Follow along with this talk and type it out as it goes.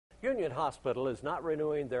Union Hospital is not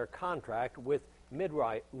renewing their contract with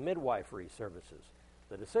midwifery services.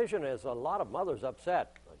 The decision has a lot of mothers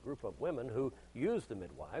upset. A group of women who use the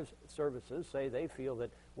midwives services say they feel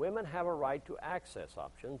that women have a right to access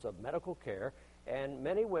options of medical care, and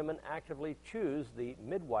many women actively choose the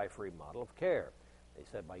midwifery model of care. They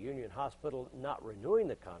said by Union Hospital not renewing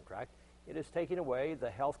the contract, it is taking away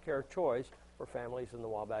the health care choice for families in the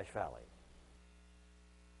Wabash Valley.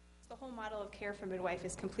 The whole model of care for midwife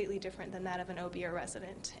is completely different than that of an OB or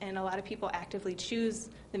resident, and a lot of people actively choose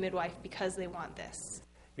the midwife because they want this.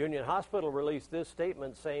 Union Hospital released this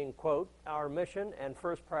statement saying, quote, "Our mission and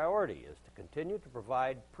first priority is to continue to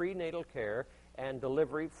provide prenatal care and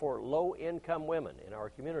delivery for low-income women in our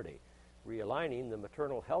community. Realigning the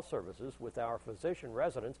maternal health services with our physician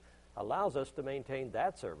residents allows us to maintain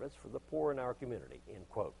that service for the poor in our community," end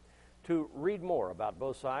quote. To read more about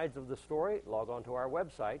both sides of the story, log on to our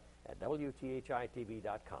website at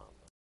WTHI-TV.com.